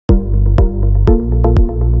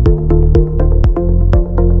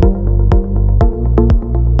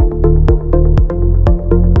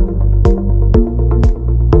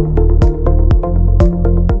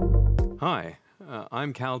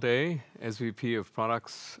I'm Cal Day, SVP of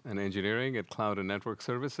Products and Engineering at Cloud and Network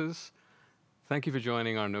Services. Thank you for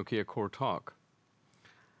joining our Nokia Core Talk.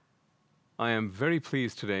 I am very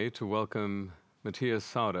pleased today to welcome Matthias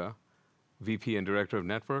Sauder, VP and Director of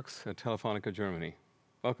Networks at Telefónica Germany.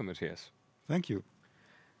 Welcome, Matthias. Thank you.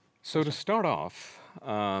 So to start off,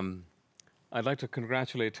 I'd like to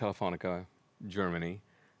congratulate Telefónica Germany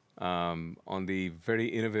on the very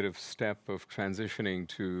innovative step of transitioning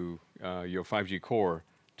to your 5G core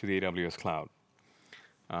to the AWS cloud.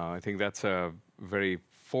 I think that's a very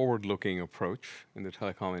forward-looking approach in the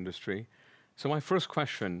telecom industry. So my first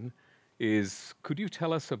question is, could you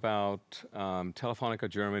tell us about Telefónica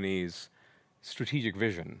Germany's strategic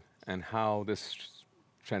vision and how this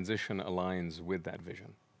transition aligns with that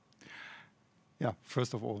vision? Yeah,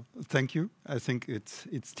 first of all, thank you. I think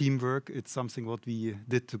it's teamwork. It's something what we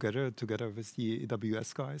did together with the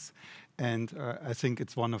AWS guys. And I think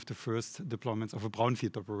it's one of the first deployments of a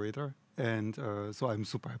brownfield operator. And so I'm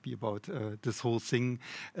super happy about this whole thing,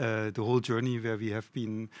 the whole journey where we have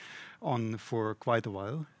been on for quite a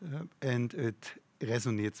while. And it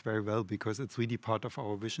resonates very well because it's really part of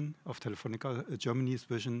our vision of Telefónica Germany's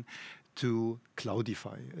vision to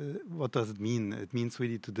cloudify. What does it mean? It means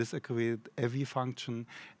really to disaggregate every function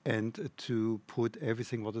and to put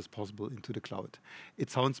everything what is possible into the cloud.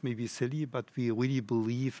 It sounds maybe silly, but we really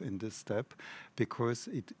believe in this step because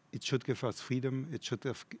it should give us freedom. It should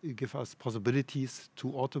give us possibilities to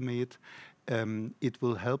automate. It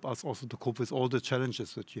will help us also to cope with all the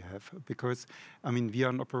challenges that you have. Because, I mean, we are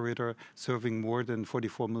an operator serving more than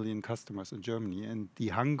 44 million customers in Germany. And the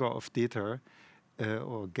hunger of data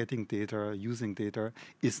or getting data, using data,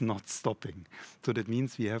 is not stopping. So that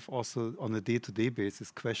means we have also, on a day-to-day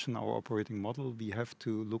basis, question our operating model. We have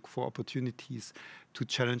to look for opportunities to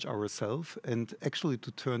challenge ourselves and actually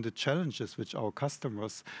to turn the challenges which our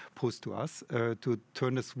customers pose to us, to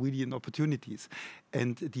turn this really in opportunities.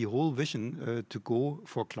 And the whole vision to go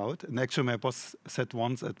for cloud, and actually my boss said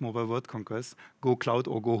once at Mobile World Congress, go cloud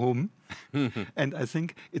or go home. And I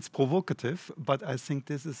think it's provocative, but I think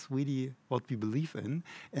this is really what we believe in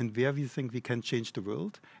and where we think we can change the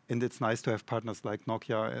world. And it's nice to have partners like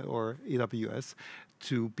Nokia or AWS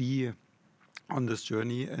to be on this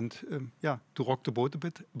journey and to rock the boat a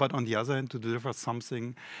bit, but on the other hand, to deliver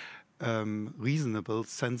something reasonable,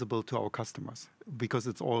 sensible to our customers, because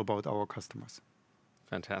it's all about our customers.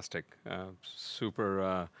 Fantastic.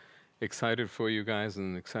 Super excited for you guys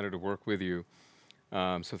and excited to work with you.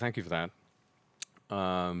 So thank you for that.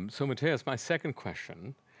 So Matthias, my second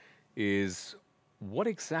question is, what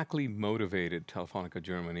exactly motivated Telefónica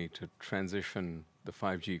Germany to transition the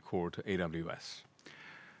 5G core to AWS?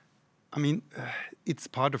 I mean, it's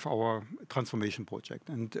part of our transformation project.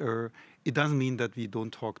 And it doesn't mean that we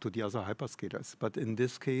don't talk to the other hyperscalers. But in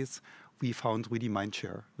this case, we found really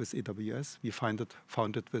mindshare with AWS. We found it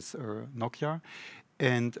with Nokia.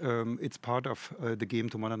 And it's part of the game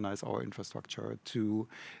to modernize our infrastructure, to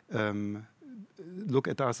look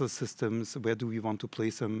at other systems, where do we want to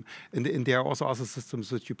place them. And there are also other systems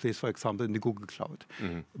that you place, for example, in the Google Cloud.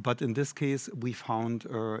 But in this case, we found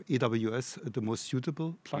AWS the most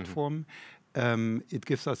suitable platform. It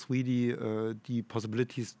gives us really the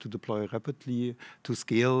possibilities to deploy rapidly, to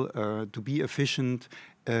scale, to be efficient.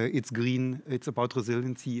 It's green, it's about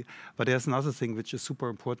resiliency. But there's another thing which is super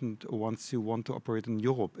important once you want to operate in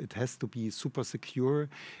Europe. It has to be super secure.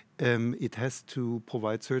 It has to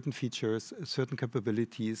provide certain features, certain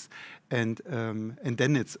capabilities. And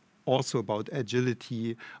then it's also about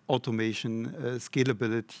agility, automation,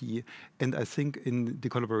 scalability. And I think in the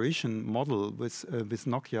collaboration model with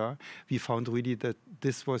Nokia, we found really that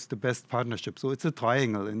this was the best partnership. So it's a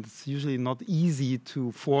triangle, and it's usually not easy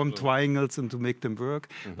to form triangles and to make them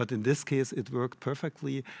work. But in this case, it worked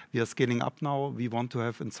perfectly. We are scaling up now. We want to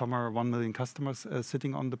have in summer 1 million customers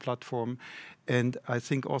sitting on the platform. And I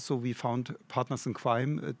think also we found partners in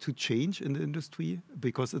crime to change in the industry,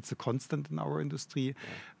 because it's a constant in our industry.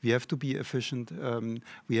 We have to be efficient,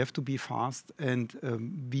 we have to be fast, and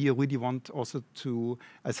we really want also to,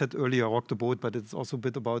 I said earlier, rock the boat, but it's also a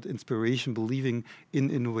bit about inspiration, believing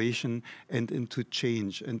in innovation and into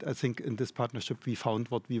change. And I think in this partnership we found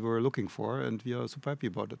what we were looking for, and we are super happy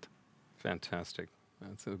about it. Fantastic.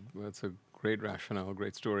 That's a great rationale,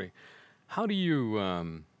 great story. How do you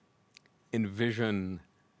envision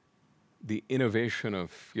the innovation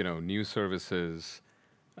of new services,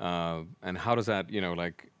 and how does that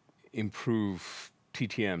improve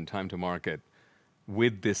TTM, time to market,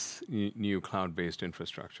 with this new cloud-based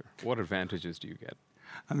infrastructure? What advantages do you get?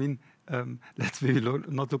 I mean, let's maybe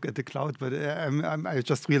not look at the cloud, but I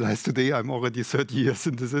just realized today I'm already 30 years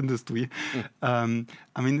in this industry. I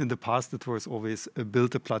mean, in the past, it was always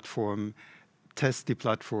build a platform, test the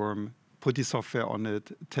platform, put the software on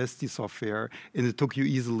it, test the software, and it took you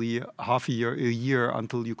easily half a year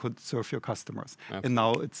until you could serve your customers. Absolutely. And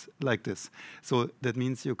now it's like this. So that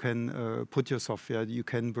means you can put your software, you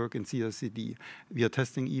can work in CI/CD. We are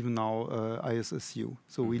testing even now ISSU,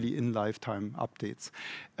 so really in lifetime updates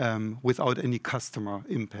without any customer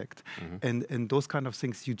impact. And those kind of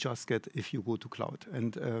things you just get if you go to cloud.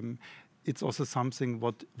 And it's also something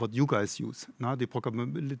what you guys use. Now the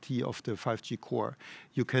programmability of the 5G core.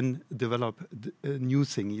 You can develop new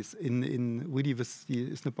thingies in really with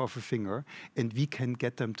the snip of a finger, and we can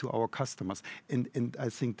get them to our customers. And I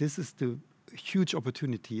think this is the huge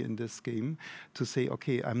opportunity in this game to say,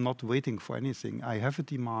 okay, I'm not waiting for anything. I have a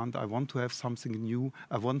demand. I want to have something new.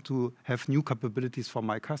 I want to have new capabilities for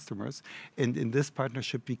my customers. And in this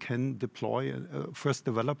partnership, we can deploy, first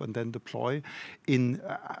develop and then deploy in,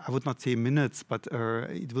 I would not say minutes, but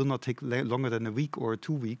it will not take longer than a week or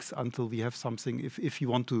 2 weeks until we have something, if you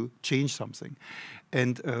want to change something.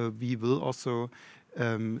 And we will also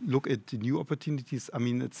look at the new opportunities. I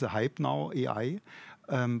mean, it's a hype now, AI.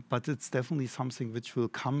 But it's definitely something which will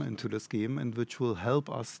come into this game and which will help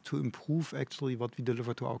us to improve actually what we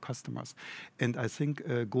deliver to our customers. And I think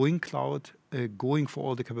going cloud, going for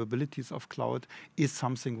all the capabilities of cloud is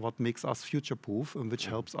something what makes us future-proof and which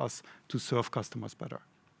helps us to serve customers better.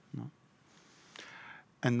 No?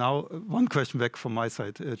 And now one question back from my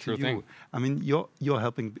side to Sure you. thing. I mean, you're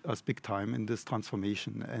helping us big time in this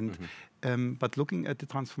transformation. And but looking at the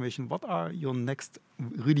transformation, what are your next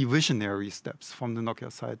really visionary steps from the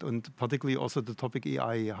Nokia side, and particularly also the topic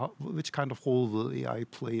AI? Which kind of role will AI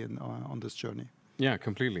play in on this journey? Yeah,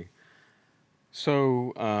 completely.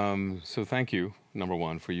 So, so thank you, number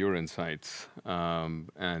one, for your insights, and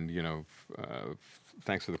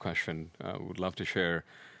thanks for the question. Would love to share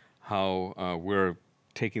how we're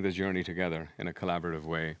taking this journey together in a collaborative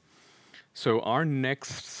way. So our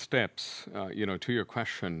next steps, to your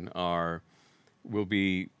question, will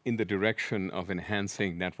be in the direction of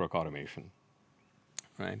enhancing network automation,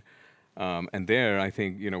 right? And there, I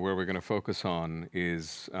think, where we're going to focus on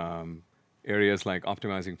is areas like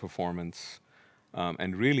optimizing performance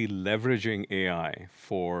and really leveraging AI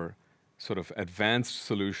for sort of advanced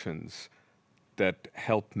solutions that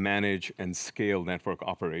help manage and scale network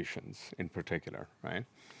operations in particular, right?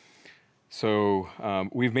 So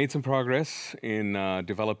we've made some progress in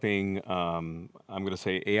developing, I'm going to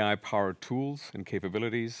say, AI-powered tools and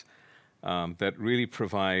capabilities that really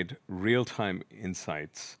provide real-time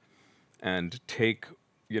insights and take,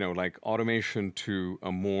 like automation to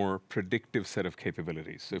a more predictive set of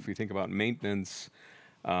capabilities. So if we think about maintenance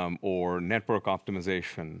or network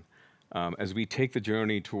optimization, as we take the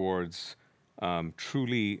journey towards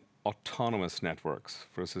truly autonomous networks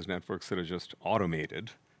versus networks that are just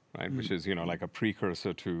automated, right? Which is, like a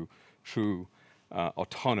precursor to true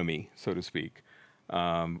autonomy, so to speak.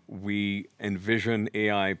 We envision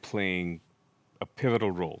AI playing a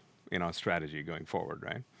pivotal role in our strategy going forward,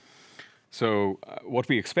 right? So what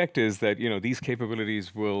we expect is that, these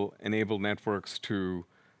capabilities will enable networks to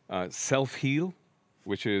self-heal,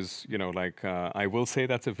 which is, I will say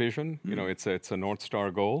that's a vision. It's a North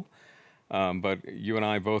Star goal. But you and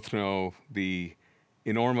I both know the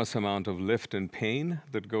enormous amount of lift and pain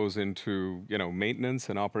that goes into, maintenance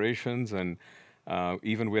and operations, and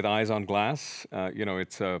even with eyes on glass,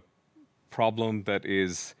 it's a problem that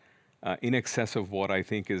is in excess of what I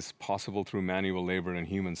think is possible through manual labor and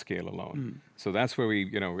human scale alone. So that's where we,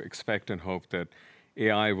 expect and hope that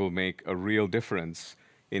AI will make a real difference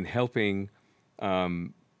in helping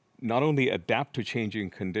not only adapt to changing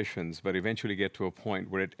conditions, but eventually get to a point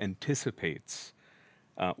where it anticipates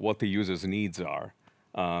what the user's needs are,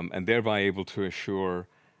 and thereby able to assure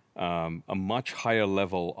a much higher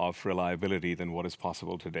level of reliability than what is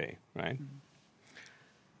possible today, right?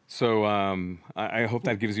 So I hope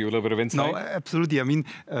that gives you a little bit of insight. No, absolutely. I mean,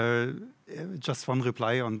 just one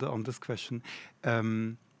reply on this question.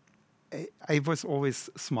 I was always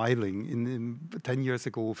smiling in 10 years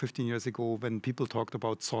ago, 15 years ago, when people talked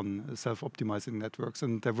about SON, self-optimizing networks,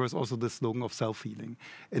 and there was also the slogan of self-healing.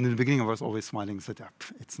 And in the beginning, I was always smiling and said,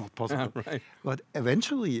 it's not possible. Right. But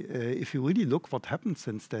eventually, if you really look what happened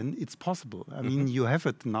since then, it's possible. I mean, you have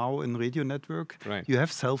it now in radio network. Right. You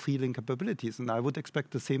have self-healing capabilities. And I would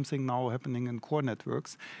expect the same thing now happening in core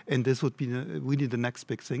networks. And this would be really the next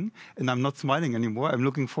big thing. And I'm not smiling anymore. I'm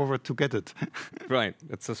looking forward to get it. Right.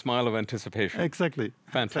 It's a smile of anticipation. Exactly.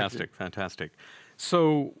 Fantastic, Exactly. fantastic.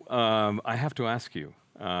 So I have to ask you,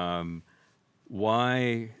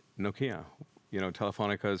 Why Nokia?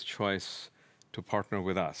 Telefonica's choice to partner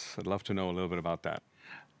with us. I'd love to know a little bit about that.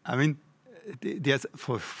 I mean, there's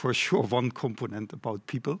for sure one component about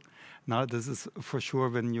people. Now, this is for sure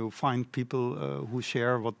when you find people who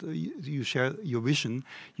share what you share your vision,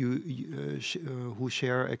 who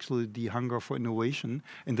share actually the hunger for innovation,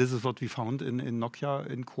 and this is what we found in Nokia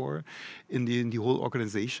in core, in the whole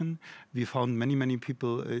organization. We found many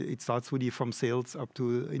people. It starts really from sales up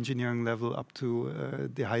to engineering level, up to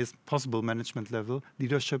the highest possible management level,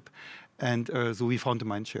 leadership, and so we found the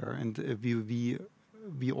mind share, and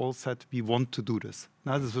we all said we want to do this.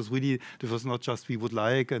 Now this was not just we would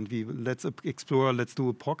like and let's explore, let's do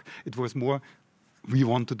a POC. It was more we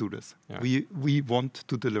want to do this. Yeah. We want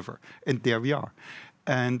to deliver, and there we are.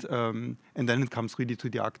 And then it comes really to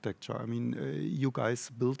the architecture. I mean, you guys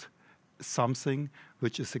built something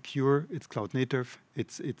which is secure. It's cloud native.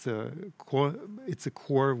 It's a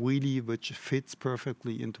core really which fits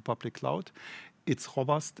perfectly into public cloud. It's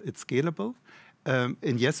robust. It's scalable.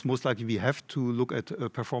 And yes, most likely we have to look at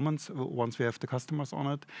performance once we have the customers on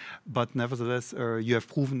it. But nevertheless, you have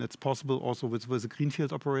proven it's possible also with a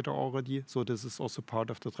greenfield operator already. So this is also part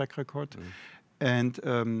of the track record.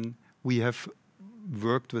 And we have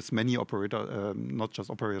worked with many operators, not just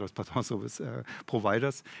operators, but also with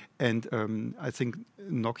providers. And I think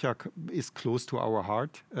Nokia is close to our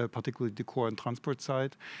heart, particularly the core and transport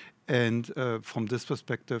side. And from this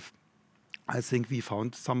perspective, I think we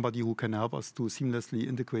found somebody who can help us to seamlessly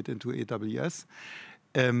integrate into AWS.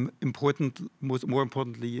 More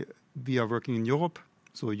importantly, we are working in Europe.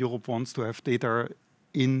 So Europe wants to have data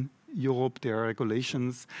in Europe. There are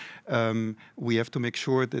regulations. We have to make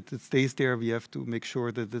sure that it stays there. We have to make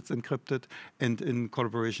sure that it's encrypted. And in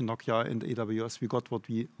collaboration, Nokia and AWS, we got what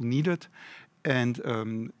we needed. And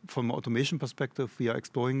from an automation perspective, we are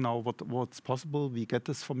exploring now what's possible. We get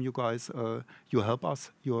this from you guys. You help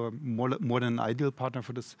us. You're more than an ideal partner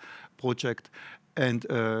for this project. And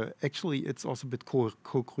actually, it's also a bit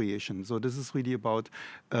co-creation. So this is really about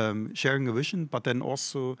sharing a vision, but then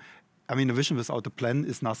also, I mean, a vision without a plan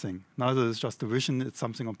is nothing. Now it's just a vision. It's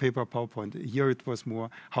something on paper, PowerPoint. Here it was more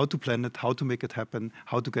how to plan it, how to make it happen,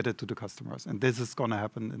 how to get it to the customers. And this is going to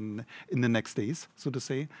happen in the next days, so to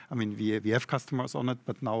say. I mean, we have customers on it,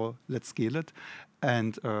 but now let's scale it.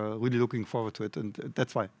 And really looking forward to it. And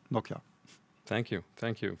that's why Nokia. Thank you.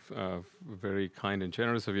 Thank you. Very kind and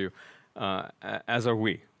generous of you. As are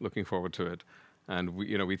we, looking forward to it. And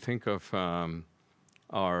we think of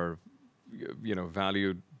our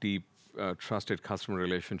valued, deep, trusted customer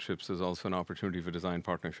relationships is also an opportunity for design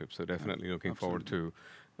partnerships. So definitely looking forward to,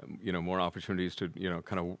 more opportunities to,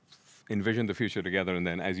 kind of envision the future together, and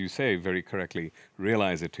then, as you say very correctly,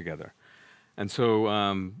 realize it together. And so,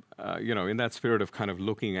 in that spirit of kind of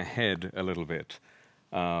looking ahead a little bit,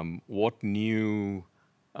 what new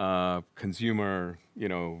consumer,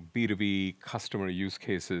 B2B customer use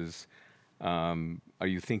cases are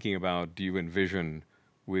you thinking about? Do you envision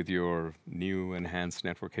with your new enhanced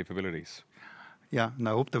network capabilities? Yeah, and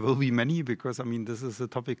I hope there will be many, because I mean, this is a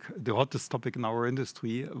topic, the hottest topic in our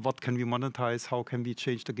industry. What can we monetize? How can we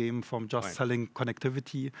change the game from just selling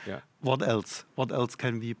connectivity? Yeah. What else? What else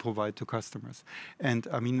can we provide to customers? And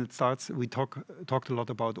I mean, it starts. We talked a lot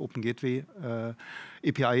about Open Gateway,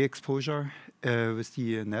 API exposure with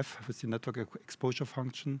the NEF, with the network exposure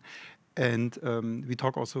function. And we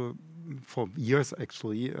talk also for years,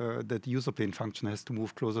 actually, that the user plane function has to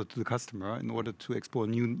move closer to the customer in order to explore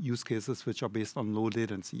new use cases which are based on low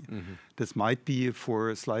latency. Mm-hmm. This might be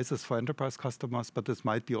for slices for enterprise customers, but this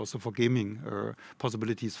might be also for gaming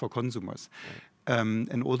possibilities for consumers. Right.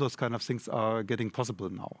 And all those kind of things are getting possible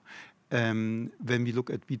now. When we look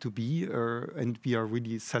at B2B, and we are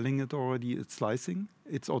really selling it already, it's slicing,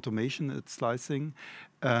 it's automation, it's slicing,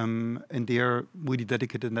 and they are really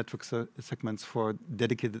dedicated network segments for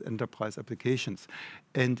dedicated enterprise applications.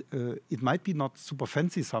 And it might be not super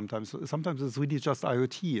fancy sometimes. Sometimes it's really just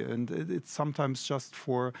IoT, and it's sometimes just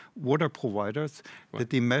for water providers that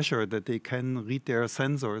they measure, that they can read their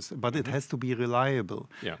sensors, but it has to be reliable.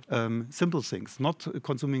 Yeah. Simple things, not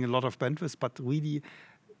consuming a lot of bandwidth, but really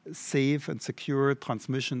safe and secure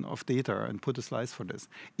transmission of data, and put a slice for this.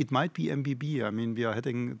 It might be MBB. I mean, we are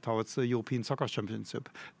heading towards the European Soccer Championship.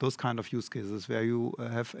 Those kind of use cases where you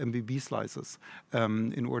have MBB slices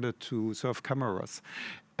in order to serve cameras.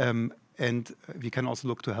 And we can also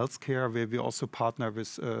look to healthcare, where we also partner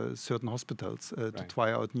with certain hospitals to Right.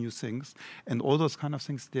 try out new things. And all those kind of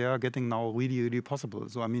things, they are getting now really, really possible.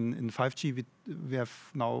 So, I mean, in 5G, we have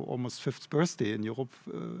now almost fifth birthday in Europe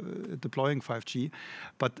deploying 5G.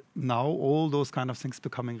 But now all those kind of things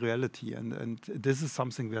becoming reality. And this is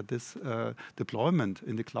something where this deployment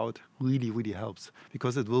in the cloud really, really helps,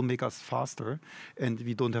 because it will make us faster, and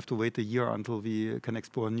we don't have to wait a year until we can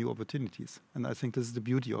explore new opportunities. And I think this is the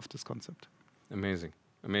beauty of this concept. Amazing,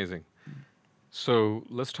 amazing. So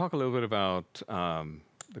let's talk a little bit about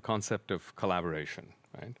the concept of collaboration,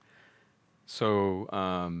 right? So,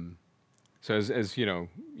 so as you know,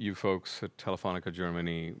 you folks at Telefónica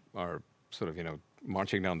Germany are sort of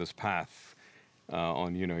marching down this path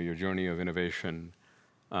on your journey of innovation.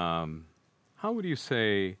 How would you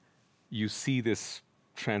say you see this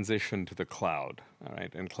transition to the cloud, all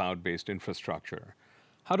right, and cloud-based infrastructure?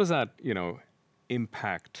 How does that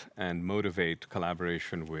impact and motivate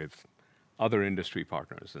collaboration with other industry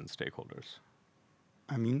partners and stakeholders?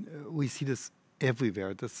 I mean, we see this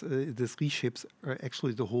everywhere. This reshapes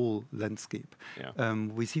actually the whole landscape. Yeah.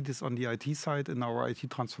 We see this on the IT side in our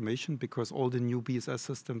IT transformation, because all the new BSS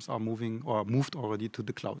systems are moving or moved already to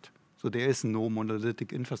the cloud. So there is no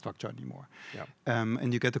monolithic infrastructure anymore. Yeah.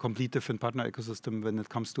 And you get a complete different partner ecosystem when it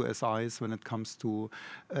comes to SIs, when it comes to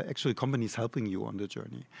actually companies helping you on the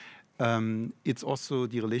journey. It's also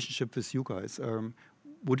the relationship with you guys.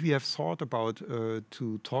 Would we have thought about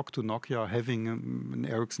to talk to Nokia having an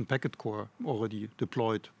Ericsson packet core already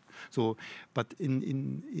deployed? So, but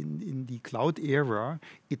in the cloud era,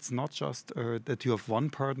 it's not just that you have one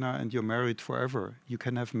partner and you're married forever. You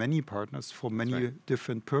can have many partners for many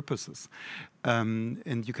different purposes,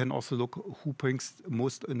 and you can also look who brings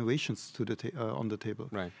most innovations to the on the table.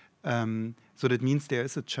 Right. So that means there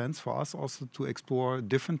is a chance for us also to explore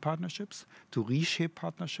different partnerships, to reshape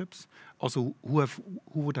partnerships. Also, who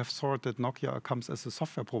would have thought that Nokia comes as a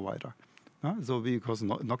software provider? So because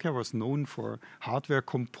Nokia was known for hardware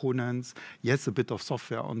components, yes, a bit of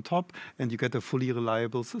software on top, and you get a fully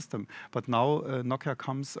reliable system. But now Nokia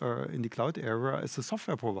comes in the cloud era as a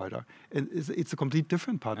software provider. And it's a complete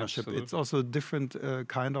different partnership. Absolutely. It's also a different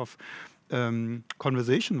kind of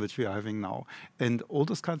conversation which we are having now, and all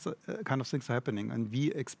those kind of things are happening. And we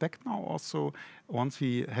expect now also, once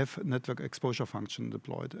we have network exposure function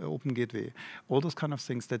deployed, open gateway, all those kind of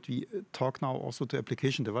things, that we talk now also to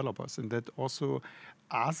application developers, and that also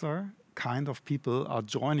other kind of people are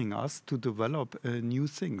joining us to develop new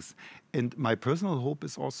things. And my personal hope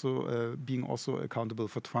is also being also accountable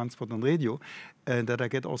for transport and radio, and that I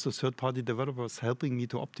get also third-party developers helping me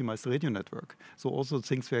to optimize the radio network. So also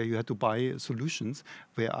things where you had to buy solutions,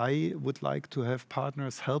 where I would like to have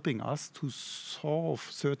partners helping us to solve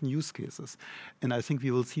certain use cases. And I think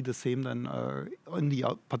we will see the same then,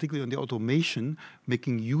 particularly on the automation,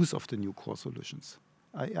 making use of the new core solutions.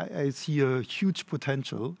 I see a huge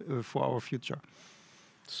potential for our future.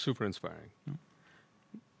 Super inspiring.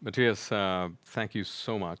 Matthias, thank you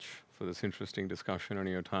so much for this interesting discussion and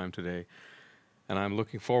your time today. And I'm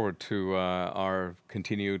looking forward to our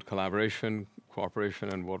continued collaboration, cooperation,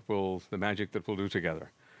 and the magic that we'll do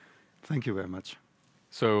together. Thank you very much.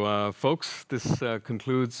 So, folks, this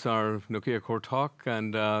concludes our Nokia Core Talk,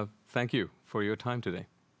 and thank you for your time today.